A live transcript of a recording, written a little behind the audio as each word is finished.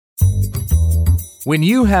When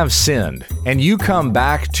you have sinned and you come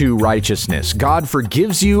back to righteousness, God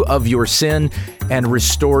forgives you of your sin and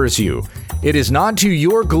restores you. It is not to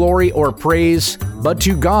your glory or praise, but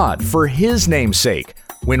to God for His name's sake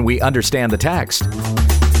when we understand the text.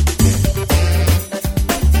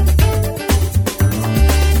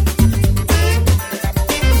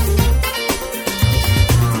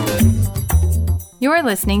 You are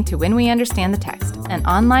listening to When We Understand the Text, an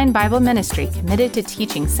online Bible ministry committed to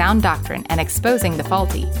teaching sound doctrine and exposing the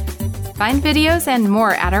faulty. Find videos and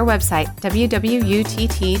more at our website,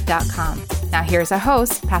 www.utt.com. Now here's our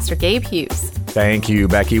host, Pastor Gabe Hughes. Thank you,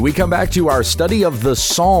 Becky. We come back to our study of the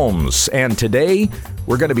Psalms, and today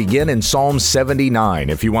we're going to begin in Psalm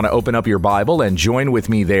 79. If you want to open up your Bible and join with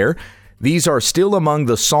me there, these are still among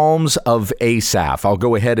the Psalms of Asaph. I'll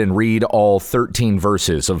go ahead and read all 13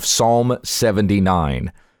 verses of Psalm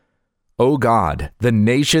 79. O God, the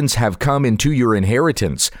nations have come into your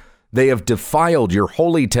inheritance. They have defiled your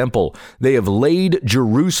holy temple. They have laid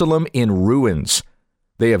Jerusalem in ruins.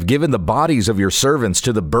 They have given the bodies of your servants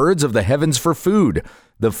to the birds of the heavens for food,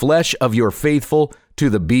 the flesh of your faithful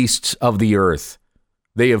to the beasts of the earth.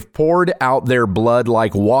 They have poured out their blood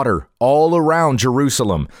like water all around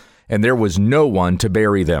Jerusalem, and there was no one to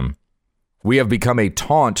bury them. We have become a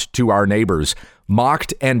taunt to our neighbors,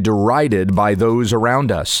 mocked and derided by those around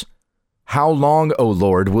us. How long, O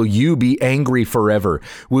Lord, will you be angry forever?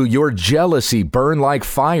 Will your jealousy burn like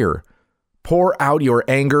fire? Pour out your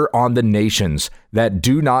anger on the nations that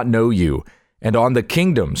do not know you, and on the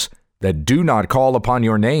kingdoms that do not call upon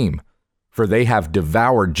your name, for they have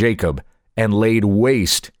devoured Jacob and laid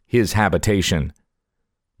waste his habitation.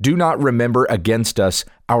 Do not remember against us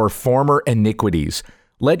our former iniquities.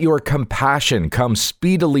 Let your compassion come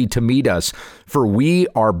speedily to meet us, for we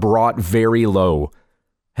are brought very low.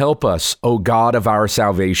 Help us, O God of our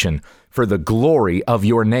salvation, for the glory of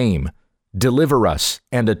your name. Deliver us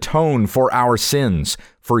and atone for our sins,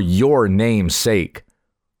 for your name's sake.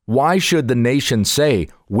 Why should the nations say,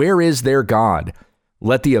 where is their God?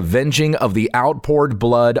 Let the avenging of the outpoured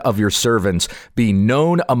blood of your servants be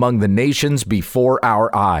known among the nations before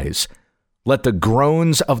our eyes. Let the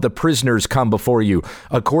groans of the prisoners come before you.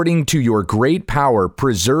 According to your great power,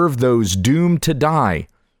 preserve those doomed to die.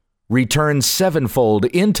 Return sevenfold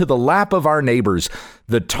into the lap of our neighbors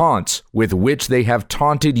the taunts with which they have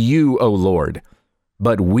taunted you, O Lord.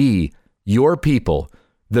 But we, your people,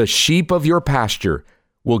 the sheep of your pasture,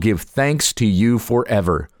 will give thanks to you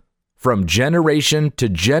forever. From generation to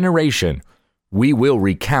generation, we will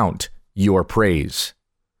recount your praise.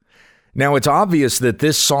 Now, it's obvious that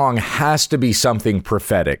this song has to be something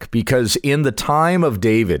prophetic, because in the time of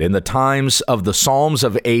David, in the times of the Psalms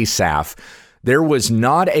of Asaph, there was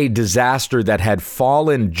not a disaster that had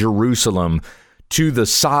fallen Jerusalem to the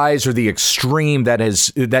size or the extreme that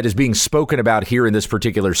is being spoken about here in this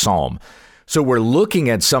particular psalm. So we're looking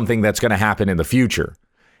at something that's going to happen in the future.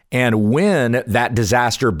 And when that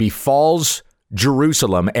disaster befalls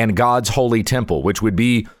Jerusalem and God's holy temple, which would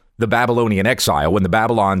be the Babylonian exile, when the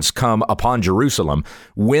Babylons come upon Jerusalem,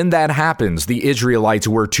 when that happens, the Israelites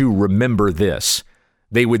were to remember this.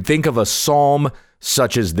 They would think of a psalm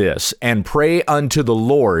such as this and pray unto the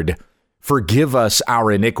Lord, forgive us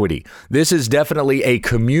our iniquity. This is definitely a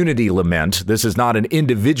community lament. This is not an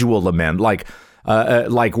individual lament like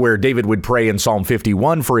where David would pray in Psalm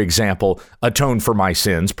 51, for example, atone for my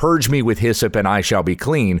sins, purge me with hyssop and I shall be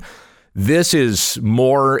clean. This is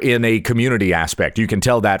more in a community aspect. You can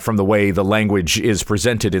tell that from the way the language is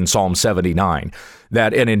presented in Psalm 79,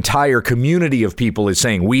 that an entire community of people is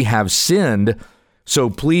saying, we have sinned,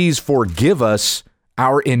 so please forgive us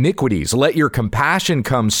our iniquities. Let your compassion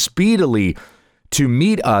come speedily to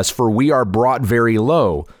meet us, for we are brought very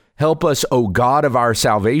low. Help us, O God of our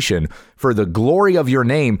salvation, for the glory of your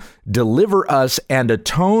name. Deliver us and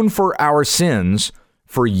atone for our sins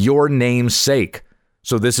for your name's sake.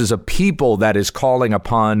 So this is a people that is calling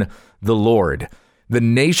upon the Lord. The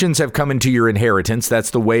nations have come into your inheritance.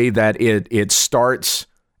 That's the way that it starts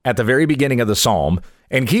at the very beginning of the psalm.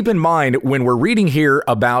 And keep in mind, when we're reading here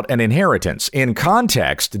about an inheritance, in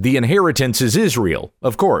context, the inheritance is Israel,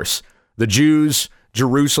 of course. The Jews,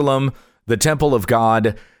 Jerusalem, the temple of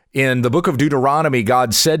God. In the book of Deuteronomy,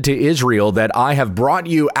 God said to Israel that I have brought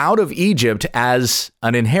you out of Egypt as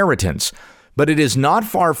an inheritance. But it is not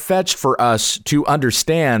far-fetched for us to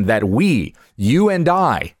understand that we, you and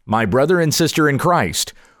I, my brother and sister in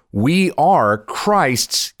Christ, we are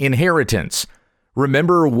Christ's inheritance.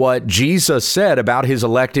 Remember what Jesus said about his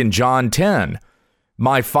elect in John 10.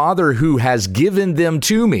 My Father who has given them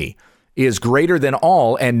to me is greater than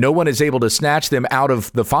all, and no one is able to snatch them out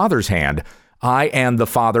of the Father's hand. I and the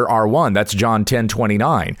Father are one. That's John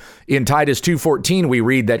 10:29. In Titus 2:14, we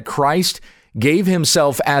read that Christ gave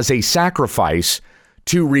himself as a sacrifice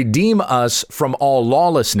to redeem us from all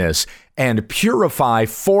lawlessness and purify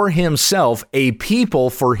for himself a people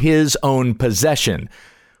for his own possession.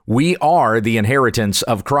 We are the inheritance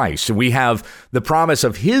of Christ. We have the promise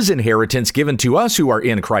of his inheritance given to us who are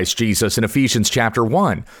in Christ Jesus in Ephesians chapter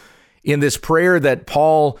 1. In this prayer that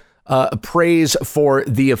Paul prays for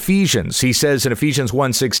the Ephesians, he says in Ephesians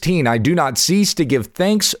 1:16, I do not cease to give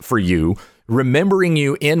thanks for you, remembering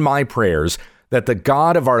you in my prayers, that the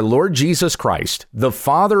God of our Lord Jesus Christ, the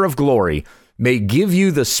Father of glory, may give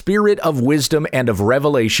you the spirit of wisdom and of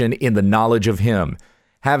revelation in the knowledge of him,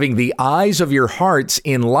 having the eyes of your hearts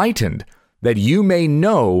enlightened, that you may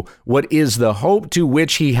know what is the hope to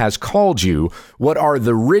which he has called you, what are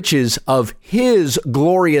the riches of his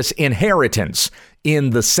glorious inheritance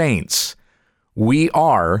in the saints. We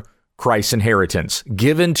are Christ's inheritance,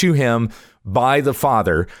 given to him by the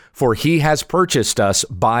Father, for he has purchased us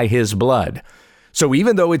by his blood. So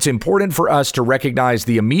even though it's important for us to recognize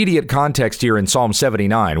the immediate context here in Psalm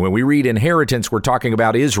 79, when we read inheritance, we're talking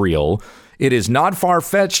about Israel, it is not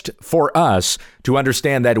far-fetched for us to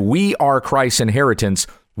understand that we are Christ's inheritance,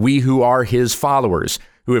 we who are his followers,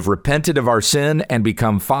 who have repented of our sin and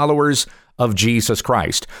become followers of Jesus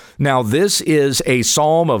Christ. Now, this is a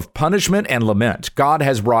psalm of punishment and lament. God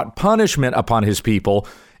has brought punishment upon his people,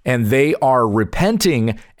 and they are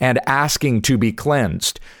repenting and asking to be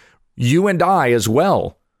cleansed. You and I as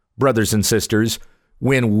well, brothers and sisters,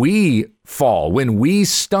 when we fall, when we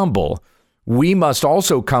stumble, we must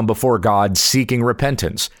also come before God seeking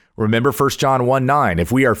repentance. Remember 1 John 1:9,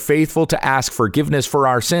 if we are faithful to ask forgiveness for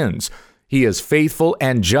our sins, he is faithful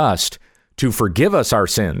and just to forgive us our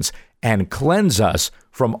sins and cleanse us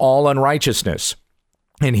from all unrighteousness.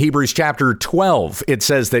 In Hebrews chapter 12, it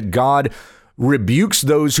says that God rebukes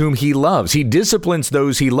those whom he loves. He disciplines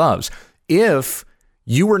those he loves. If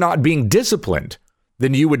you were not being disciplined,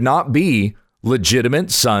 then you would not be legitimate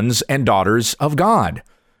sons and daughters of God.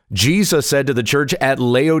 Jesus said to the church at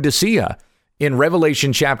Laodicea in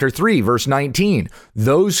Revelation chapter 3, verse 19,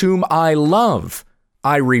 those whom I love,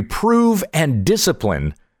 I reprove and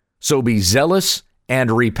discipline, so be zealous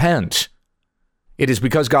and repent. It is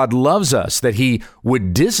because God loves us that he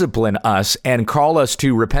would discipline us and call us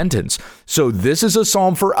to repentance. So this is a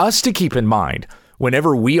psalm for us to keep in mind.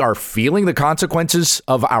 Whenever we are feeling the consequences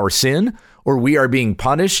of our sin, or we are being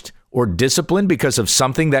punished or disciplined because of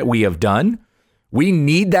something that we have done, we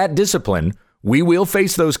need that discipline. We will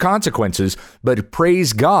face those consequences, but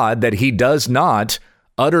praise God that he does not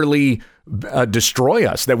utterly destroy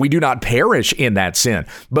us, that we do not perish in that sin.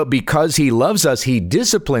 But because he loves us, he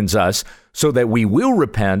disciplines us so that we will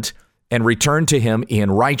repent and return to him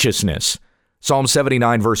in righteousness. Psalm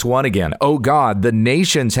 79, verse 1 again. O God, the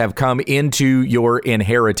nations have come into your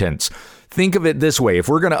inheritance. Think of it this way. If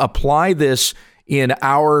we're going to apply this in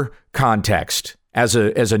our context as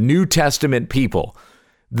a New Testament people,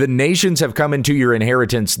 the nations have come into your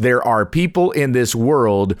inheritance. There are people in this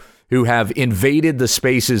world who have invaded the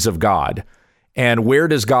spaces of God. And where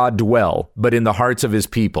does God dwell but in the hearts of his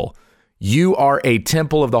people? You are a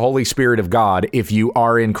temple of the Holy Spirit of God if you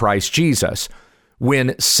are in Christ Jesus.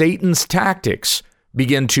 When Satan's tactics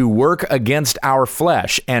begin to work against our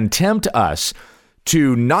flesh and tempt us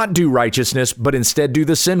to not do righteousness, but instead do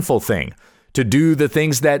the sinful thing, to do the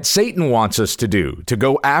things that Satan wants us to do, to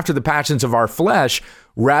go after the passions of our flesh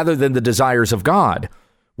rather than the desires of God.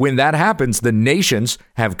 When that happens, the nations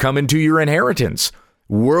have come into your inheritance.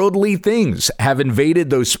 Worldly things have invaded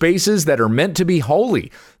those spaces that are meant to be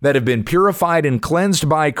holy, that have been purified and cleansed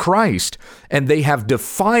by Christ, and they have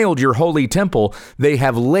defiled your holy temple. They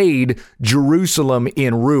have laid Jerusalem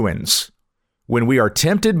in ruins. When we are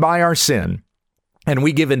tempted by our sin and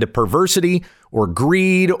we give into perversity or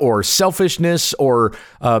greed or selfishness or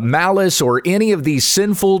malice or any of these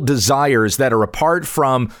sinful desires that are apart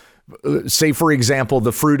from say, for example,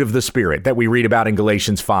 the fruit of the Spirit that we read about in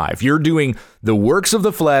Galatians 5. You're doing the works of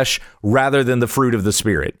the flesh rather than the fruit of the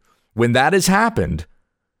Spirit. When that has happened,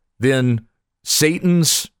 then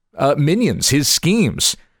Satan's minions, his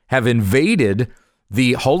schemes, have invaded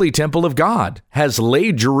the holy temple of God, has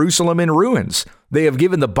laid Jerusalem in ruins. They have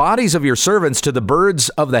given the bodies of your servants to the birds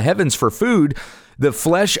of the heavens for food, the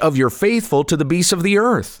flesh of your faithful to the beasts of the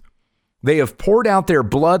earth. They have poured out their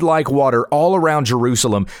blood like water all around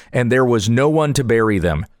Jerusalem, and there was no one to bury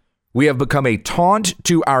them. We have become a taunt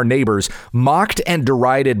to our neighbors, mocked and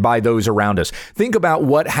derided by those around us. Think about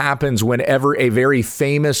what happens whenever a very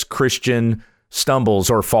famous Christian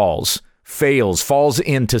stumbles or falls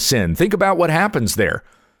into sin. Think about what happens there.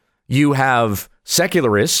 You have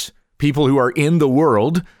secularists, people who are in the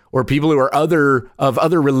world or people who are of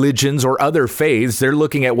other religions or other faiths, they're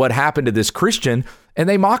looking at what happened to this Christian and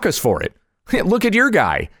they mock us for it. Look at your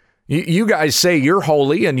guy. You guys say you're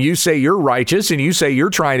holy and you say you're righteous and you say you're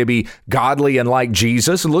trying to be godly and like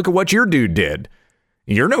Jesus. And look at what your dude did.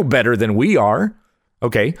 You're no better than we are.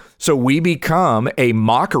 Okay, so we become a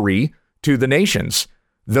mockery to the nations.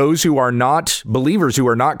 Those who are not believers, who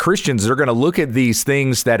are not Christians, they're going to look at these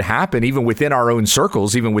things that happen even within our own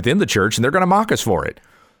circles, even within the church, and they're going to mock us for it.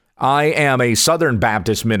 I am a Southern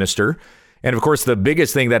Baptist minister. And of course, the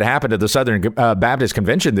biggest thing that happened at the Southern Baptist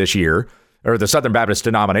Convention this year, or the Southern Baptist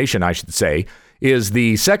denomination, I should say, is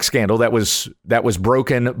the sex scandal that was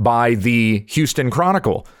broken by the Houston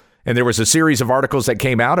Chronicle. And there was a series of articles that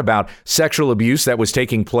came out about sexual abuse that was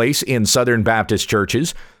taking place in Southern Baptist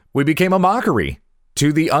churches. We became a mockery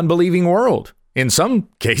to the unbelieving world. In some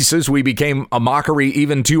cases, we became a mockery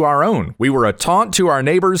even to our own. We were a taunt to our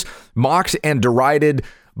neighbors, mocked and derided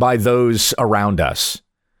by those around us.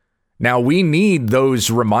 Now, we need those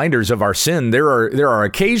reminders of our sin. There are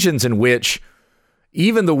occasions in which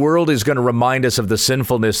even the world is going to remind us of the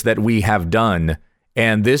sinfulness that we have done.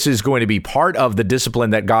 And this is going to be part of the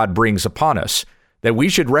discipline that God brings upon us, that we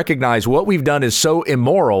should recognize what we've done is so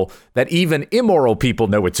immoral that even immoral people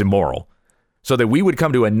know it's immoral. So that we would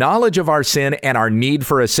come to a knowledge of our sin and our need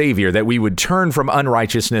for a Savior, that we would turn from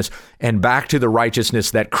unrighteousness and back to the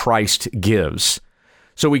righteousness that Christ gives.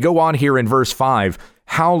 So we go on here in verse 5.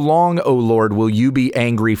 How long, O Lord, will you be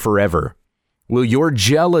angry forever? Will your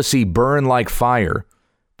jealousy burn like fire?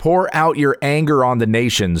 Pour out your anger on the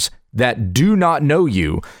nations that do not know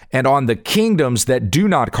you, and on the kingdoms that do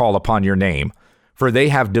not call upon your name, for they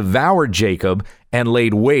have devoured Jacob and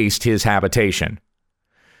laid waste his habitation.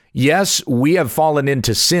 Yes, we have fallen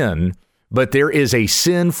into sin, but there is a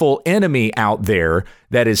sinful enemy out there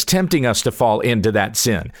that is tempting us to fall into that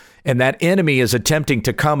sin. And that enemy is attempting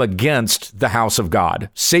to come against the house of God.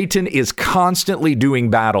 Satan is constantly doing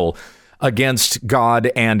battle against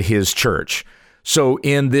God and his church. So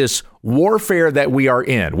in this warfare that we are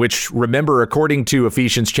in, which, remember, according to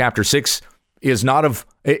Ephesians chapter 6, is not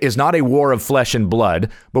a war of flesh and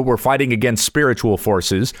blood, but we're fighting against spiritual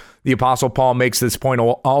forces. The Apostle Paul makes this point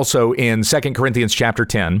also in 2 Corinthians chapter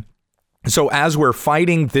 10. So as we're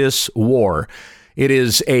fighting this war, it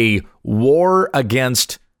is a war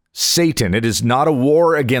against Satan. It is not a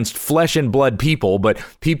war against flesh and blood people, but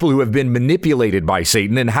people who have been manipulated by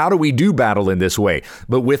Satan. And how do we do battle in this way?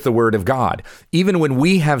 But with the word of God. Even when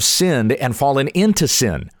we have sinned and fallen into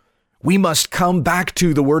sin, we must come back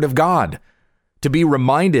to the word of God to be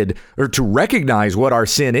reminded or to recognize what our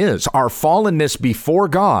sin is, our fallenness before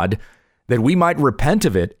God, that we might repent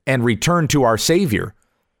of it and return to our Savior.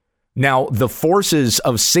 Now, the forces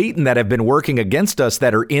of Satan that have been working against us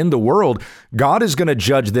that are in the world, God is going to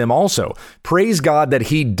judge them also. Praise God that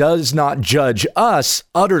he does not judge us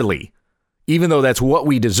utterly, even though that's what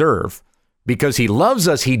we deserve. Because he loves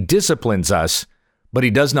us, he disciplines us, but he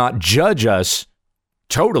does not judge us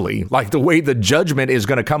totally, like the way the judgment is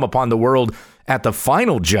going to come upon the world at the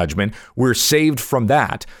final judgment. We're saved from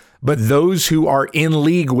that. But those who are in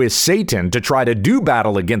league with Satan to try to do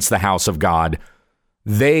battle against the house of God,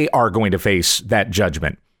 they are going to face that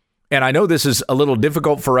judgment. And I know this is a little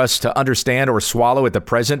difficult for us to understand or swallow at the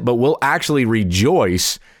present, but we'll actually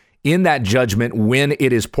rejoice in that judgment when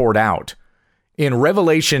it is poured out. In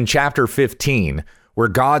Revelation chapter 15, where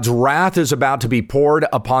God's wrath is about to be poured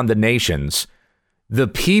upon the nations, the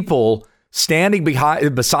people standing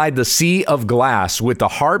beside the sea of glass with the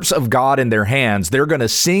harps of God in their hands, they're going to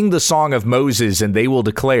sing the song of Moses, and they will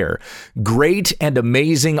declare, "Great and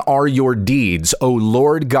amazing are your deeds, O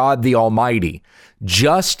Lord God the Almighty.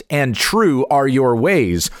 Just and true are your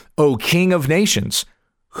ways, O King of nations.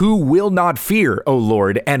 Who will not fear, O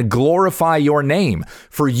Lord, and glorify your name?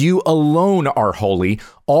 For you alone are holy.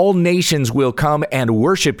 All nations will come and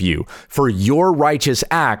worship you, for your righteous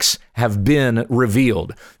acts have been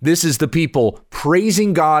revealed." This is the people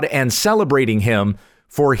praising God and celebrating him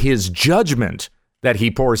for his judgment that he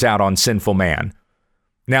pours out on sinful man.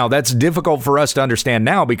 Now, that's difficult for us to understand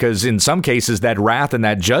now, because in some cases that wrath and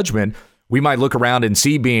that judgment, we might look around and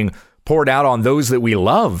see being poured out on those that we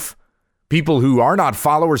love. People who are not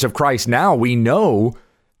followers of Christ now, we know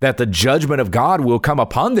that the judgment of God will come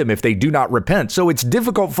upon them if they do not repent. So it's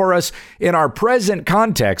difficult for us in our present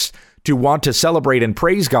context to want to celebrate and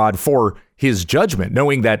praise God for his judgment,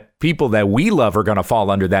 knowing that people that we love are going to fall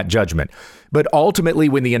under that judgment. But ultimately,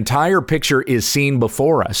 when the entire picture is seen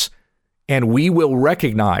before us, and we will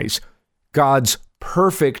recognize God's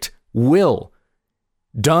perfect will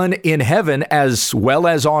done in heaven as well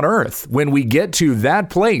as on earth, when we get to that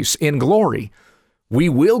place in glory, We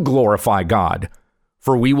will glorify God,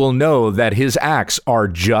 for we will know that his acts are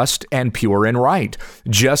just and pure and right,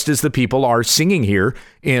 just as the people are singing here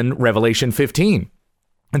in Revelation 15.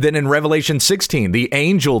 And then in Revelation 16, the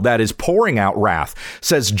angel that is pouring out wrath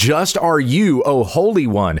says, "Just are you, O Holy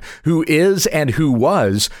One, who is and who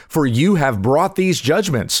was, for you have brought these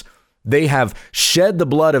judgments. They have shed the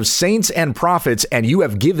blood of saints and prophets, and you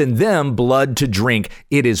have given them blood to drink.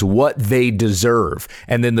 It is what they deserve."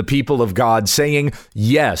 And then the people of God saying,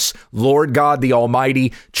 "Yes, Lord God the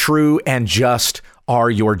Almighty, true and just are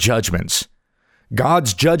your judgments."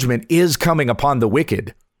 God's judgment is coming upon the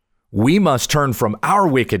wicked. We must turn from our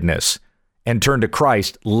wickedness and turn to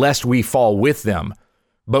Christ, lest we fall with them.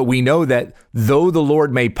 But we know that though the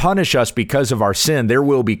Lord may punish us because of our sin, there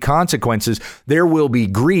will be consequences, there will be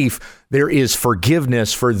grief, there is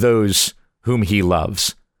forgiveness for those whom he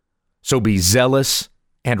loves. So be zealous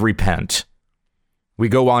and repent. We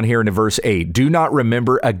go on here into verse 8. "Do not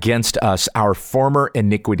remember against us our former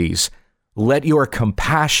iniquities. Let your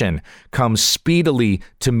compassion come speedily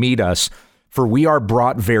to meet us, for we are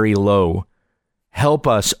brought very low. Help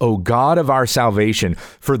us, O God of our salvation,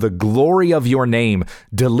 for the glory of your name.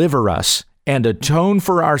 Deliver us and atone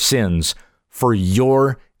for our sins for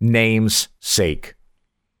your name's sake."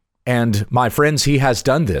 And my friends, he has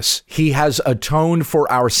done this. He has atoned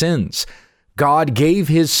for our sins. God gave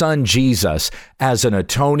his son Jesus as an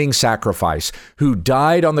atoning sacrifice, who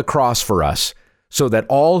died on the cross for us, so that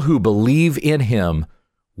all who believe in him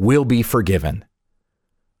will be forgiven.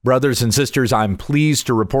 Brothers and sisters, I'm pleased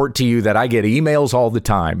to report to you that I get emails all the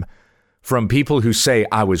time from people who say,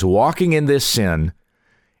 "I was walking in this sin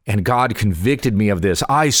and God convicted me of this.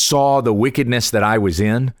 I saw the wickedness that I was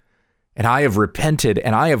in and I have repented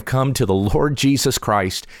and I have come to the Lord Jesus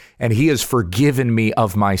Christ and he has forgiven me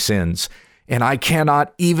of my sins. And I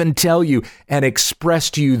cannot even tell you and express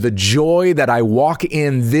to you the joy that I walk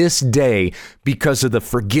in this day because of the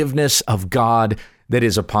forgiveness of God that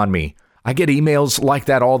is upon me." I get emails like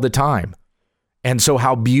that all the time. And so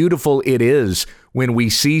how beautiful it is when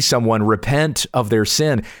we see someone repent of their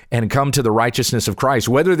sin and come to the righteousness of Christ,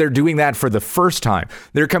 whether they're doing that for the first time,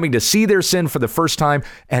 they're coming to see their sin for the first time,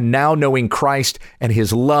 and now knowing Christ and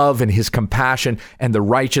his love and his compassion and the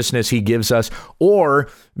righteousness he gives us, or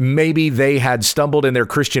maybe they had stumbled in their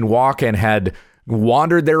Christian walk and had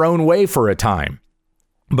wandered their own way for a time,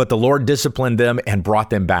 but the Lord disciplined them and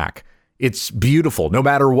brought them back. It's beautiful, no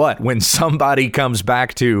matter what, when somebody comes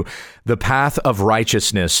back to the path of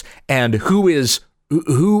righteousness, and who is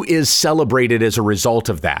celebrated as a result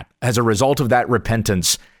of that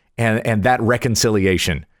repentance and that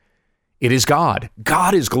reconciliation. It is God.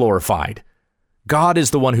 God is glorified. God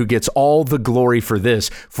is the one who gets all the glory for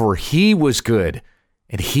this, for he was good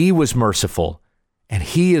and he was merciful and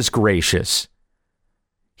he is gracious.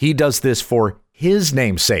 He does this for his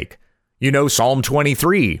name's sake. You know, Psalm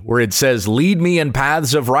 23, where it says, "Lead me in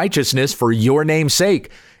paths of righteousness for your name's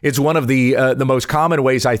sake." It's one of the most common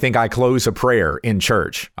ways I think I close a prayer in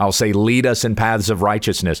church. I'll say, "Lead us in paths of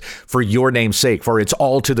righteousness for your name's sake, for it's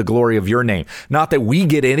all to the glory of your name." Not that we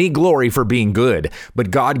get any glory for being good,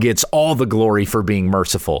 but God gets all the glory for being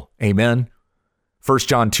merciful. Amen. 1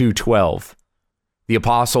 John 2:12. The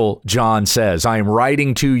Apostle John says, "I am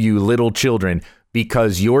writing to you, little children,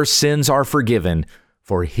 because your sins are forgiven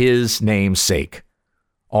for his name's sake.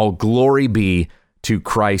 All glory be to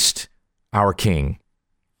Christ our King."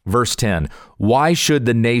 Verse 10, "Why should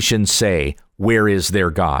the nations say, 'Where is their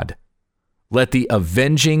God?' Let the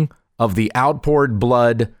avenging of the outpoured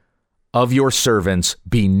blood of your servants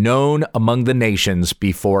be known among the nations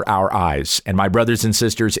before our eyes." And my brothers and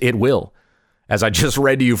sisters, it will. As I just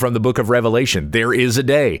read to you from the book of Revelation, there is a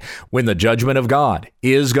day when the judgment of God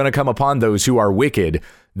is going to come upon those who are wicked.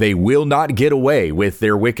 They will not get away with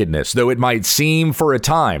their wickedness, though it might seem for a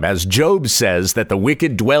time, as Job says, that the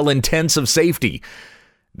wicked dwell in tents of safety.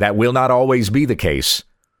 That will not always be the case,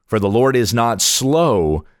 for the Lord is not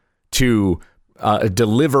slow to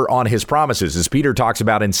deliver on his promises, as Peter talks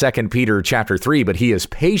about in 2 Peter chapter 3, but he is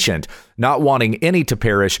patient, not wanting any to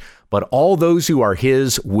perish, but all those who are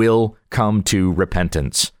his will come to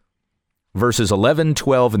repentance. Verses 11,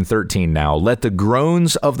 12, and 13 now. "Let the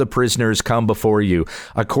groans of the prisoners come before you,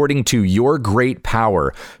 according to your great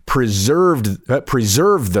power. Preserve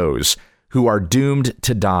those who are doomed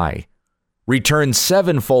to die. Return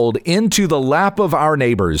sevenfold into the lap of our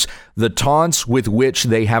neighbors the taunts with which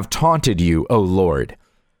they have taunted you, O Lord.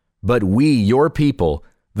 But we, your people,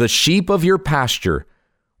 the sheep of your pasture,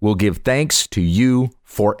 will give thanks to you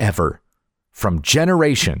forever. From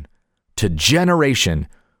generation to generation,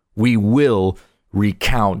 we will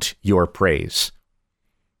recount your praise."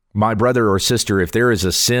 My brother or sister, if there is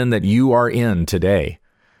a sin that you are in today,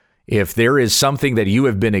 if there is something that you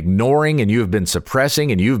have been ignoring and you have been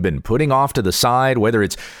suppressing and you've been putting off to the side, whether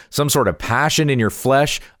it's some sort of passion in your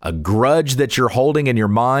flesh, a grudge that you're holding in your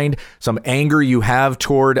mind, some anger you have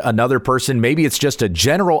toward another person, maybe it's just a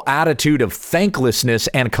general attitude of thanklessness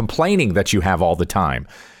and complaining that you have all the time.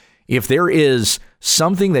 If there is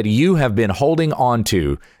something that you have been holding on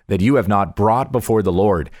to that you have not brought before the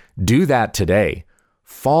Lord, do that today.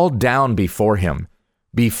 Fall down before him,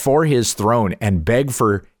 before his throne, and beg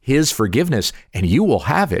for his forgiveness, and you will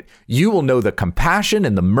have it. You will know the compassion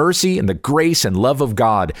and the mercy and the grace and love of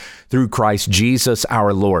God through Christ Jesus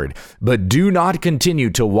our Lord. But do not continue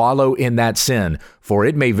to wallow in that sin, for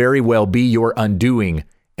it may very well be your undoing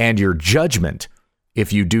and your judgment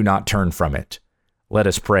if you do not turn from it. Let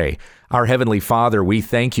us pray. Our Heavenly Father, we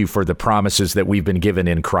thank you for the promises that we've been given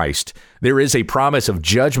in Christ. There is a promise of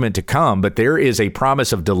judgment to come, but there is a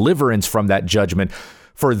promise of deliverance from that judgment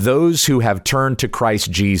for those who have turned to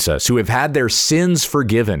Christ Jesus, who have had their sins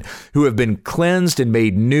forgiven, who have been cleansed and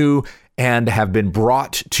made new, and have been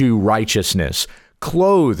brought to righteousness,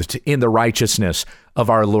 clothed in the righteousness of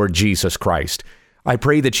our Lord Jesus Christ. I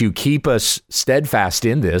pray that you keep us steadfast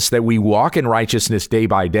in this, that we walk in righteousness day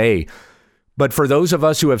by day. But for those of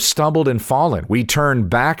us who have stumbled and fallen, we turn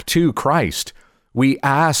back to Christ. We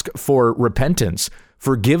ask for repentance,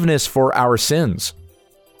 forgiveness for our sins.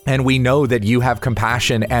 And we know that you have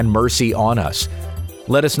compassion and mercy on us.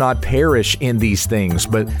 Let us not perish in these things,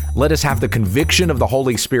 but let us have the conviction of the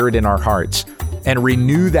Holy Spirit in our hearts and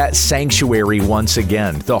renew that sanctuary once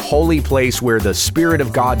again, the holy place where the Spirit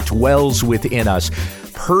of God dwells within us.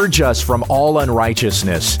 Purge us from all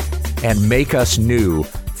unrighteousness and make us new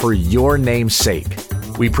for your name's sake.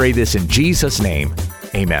 We pray this in Jesus' name.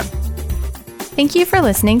 Amen. Thank you for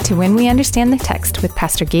listening to When We Understand the Text with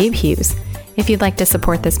Pastor Gabe Hughes. If you'd like to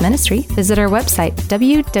support this ministry, visit our website,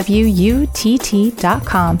 www.utt.com,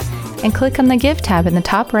 and click on the Give tab in the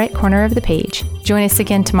top right corner of the page. Join us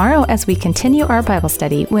again tomorrow as we continue our Bible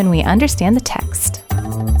study when we understand the text.